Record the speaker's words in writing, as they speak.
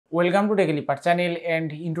Welcome to TechLipper channel,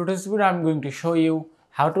 and in today's video I'm going to show you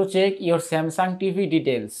how to check your Samsung TV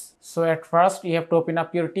details. So at first you have to open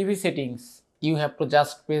up your TV settings. You have to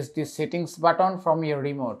just press the settings button from your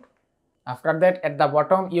remote. After that, at the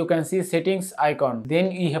bottom you can see settings icon.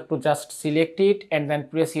 Then you have to just select it and then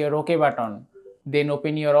press your OK button. Then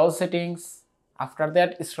open your all settings. After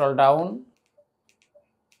that, scroll down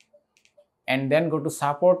and then go to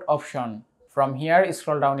support option. From here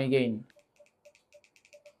scroll down again.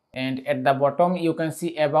 And at the bottom you can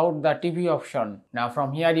see about the TV option. Now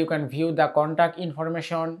from here you can view the contact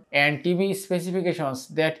information and TV specifications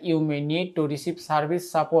that you may need to receive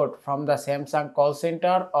service support from the Samsung call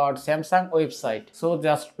center or Samsung website. So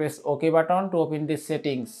just press OK button to open these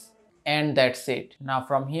settings. And that's it. Now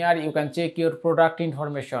from here you can check your product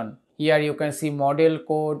information. Here you can see model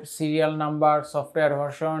code, serial number, software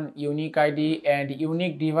version, unique ID and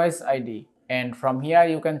unique device ID. And from here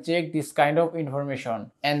you can check this kind of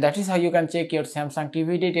information. And that is how you can check your Samsung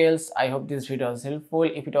TV details. I hope this video was helpful.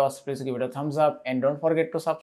 If it was, please give it a thumbs up and don't forget to subscribe.